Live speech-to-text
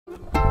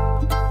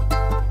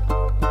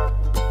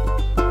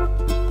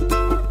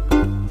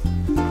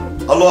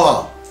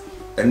Aloha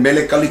and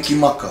mele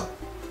kalikimaka.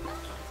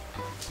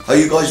 How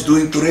you guys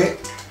doing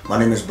today? My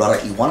name is Brother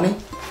Iwani,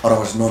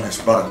 otherwise known as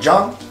Brother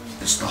John.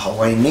 It's the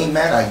Hawaiian name,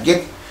 man, I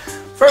get.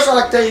 First, I'd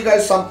like to tell you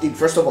guys something.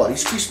 First of all,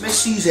 it's Christmas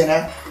season,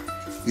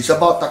 it's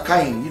about the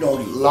kind,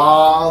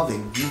 love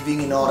and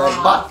giving and all that.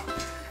 But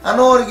I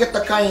know you get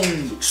the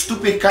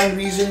stupid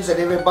reasons that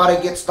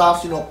everybody gets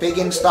stuff,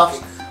 pagan stuff.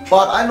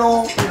 But I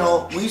know,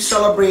 we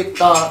celebrate,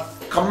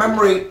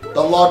 commemorate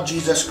the Lord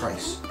Jesus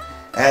Christ.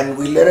 And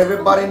we let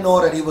everybody know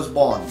that he was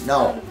born.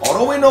 Now,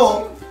 although we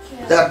know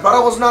that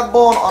brother was not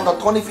born on the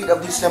 25th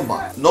of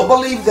December. No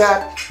believe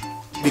that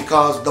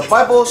because the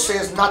Bible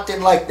says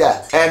nothing like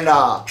that. And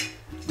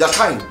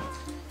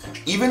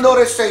even though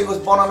they say he was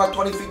born on the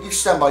 25th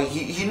December,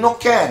 he no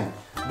can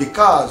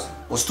because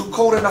it was too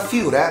cold in the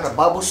field. The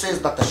Bible says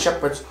that the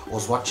shepherds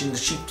was watching the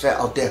sheep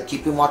out there,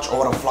 keeping watch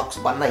over the flocks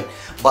by night.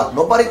 But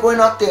nobody going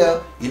out there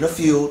in the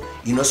field,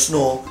 in the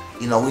snow,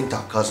 in the winter,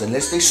 because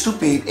unless they're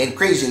stupid and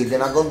crazy, they're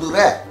not going to do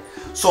that.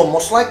 So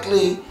most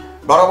likely,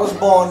 brother was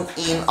born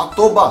in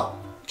October,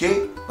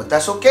 okay? But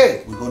that's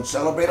okay. We're going to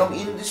celebrate him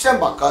in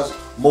December, because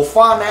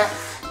mofana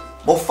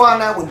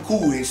when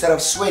cool instead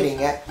of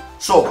sweating,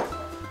 So,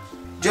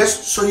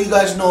 just so you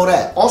guys know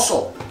that.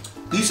 Also,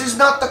 this is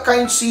not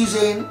the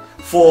season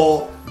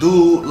for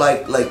do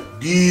like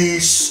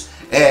this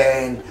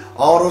and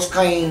all those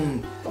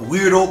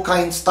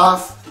weirdo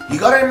stuff. You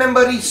gotta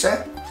remember this,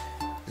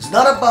 It's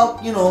not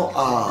about,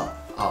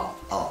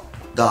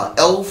 the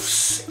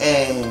elves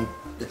and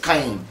the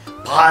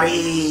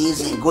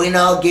parties and going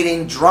out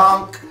getting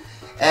drunk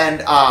and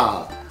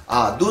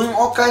doing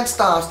all kinds of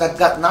stuff that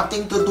got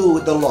nothing to do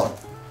with the Lord.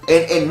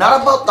 And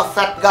not about the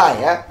fat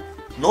guy,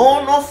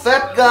 No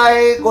fat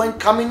guy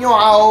come in your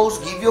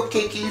house, give you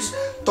cakes,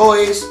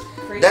 toys.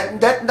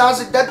 That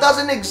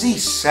doesn't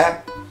exist,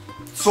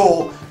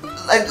 So,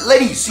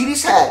 ladies, see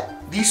this hat?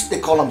 This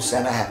they call them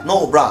Santa hat.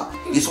 No, bruh.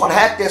 This one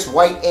hat that's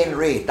white and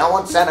red. That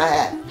one's Santa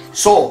hat.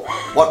 So,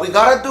 what we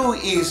gotta do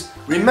is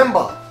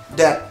remember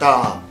that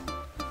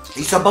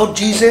it's about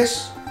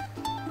Jesus.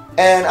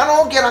 And I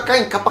don't get a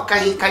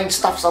kapakahi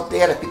stuffs out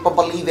there that people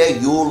believe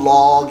you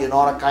log and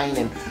all that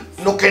and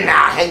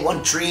hang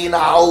one tree in the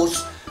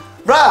house.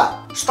 Bruh,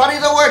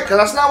 study the word, because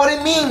that's not what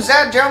it means.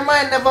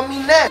 Jeremiah never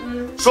mean that.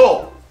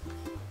 So,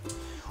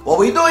 what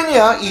we're doing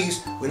here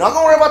is, we're not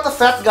going to worry about the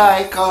fat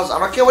guy, because I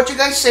don't care what you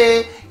guys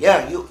say.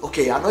 Yeah,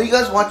 I know you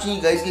guys watching,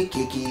 you guys get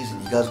kickies,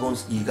 and you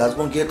guys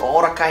going to get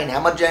all the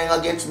hammerjang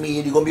against me,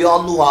 and you're going to be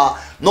all nuha.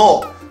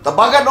 No, the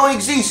bugger don't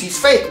exist, he's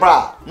fake,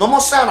 bruh. No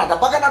more Santa, the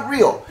bugger not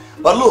real.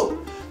 But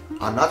look,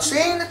 I'm not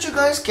saying that you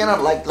guys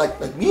cannot like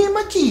me and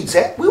my kids,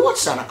 we watch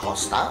Santa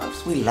Claus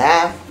stuff, we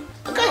laugh.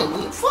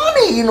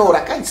 Funny,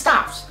 that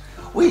stuff.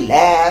 We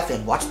laugh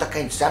and watch the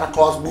Santa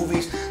Claus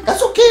movies.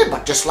 That's okay,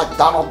 but just like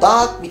Donald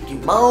Duck, Mickey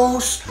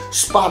Mouse,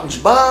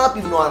 SpongeBob,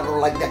 even though I don't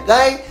like that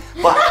guy,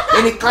 but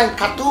any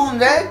cartoon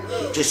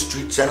just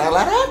treat Santa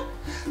like that.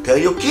 Tell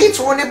your kids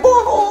when they're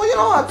born,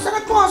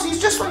 Santa Claus, he's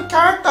just one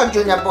character,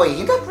 Junior boy.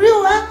 He's not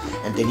real,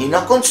 And then he's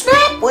not gonna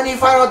snap when he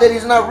find out that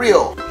he's not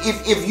real.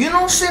 If you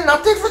don't say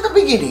nothing from the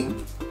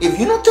beginning, if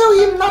you don't tell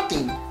him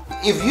nothing,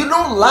 if you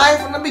don't lie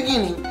from the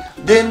beginning,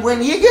 then when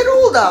he get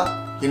older,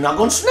 he's not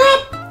gonna snap.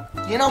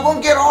 You're not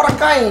gonna get all the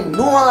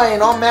nuha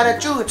and all mad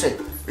at you and say,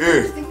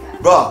 hey,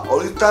 bruh, all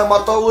this time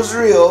I thought was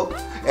real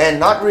and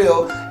not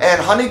real,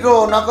 and honey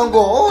girl not gonna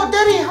go, oh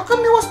daddy, how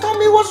come you was telling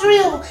me it was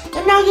real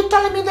and now you're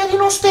telling me that he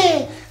don't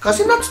stay? Cause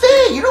he not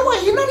stay, you know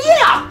what, he not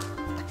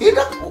here. He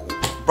not,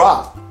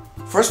 bruh,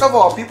 first of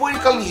all, people in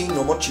Kalihi,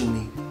 no more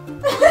chimney.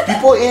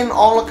 People in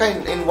all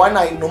the in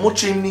Wainai, no more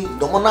chimney,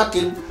 no more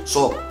nothing.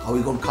 So, how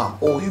we gonna come?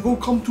 Oh, you gonna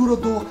come to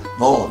the door?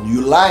 No,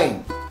 you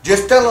lying.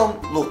 Just tell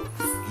them, look,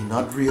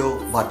 not real,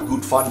 but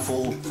good fun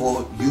for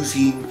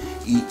using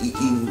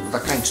in the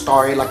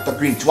story like the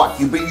Grinch. What,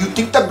 you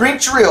think the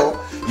Grinch real?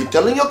 You're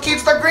telling your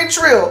kids the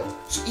Grinch real?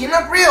 So you're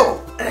not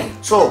real.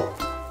 So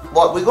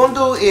what we're gonna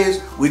do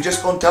is we're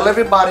just gonna tell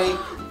everybody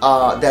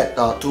that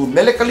to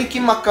mele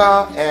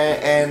kalikimaka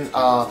and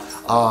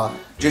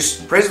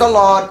just praise the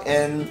Lord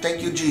and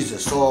thank you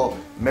Jesus. So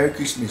Merry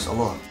Christmas,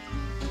 aloha.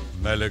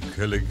 Mele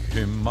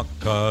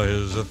kalikimaka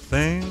is a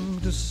thing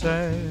to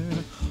say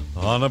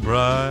on a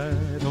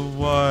bright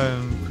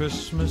Hawaiian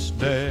Christmas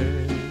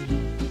day.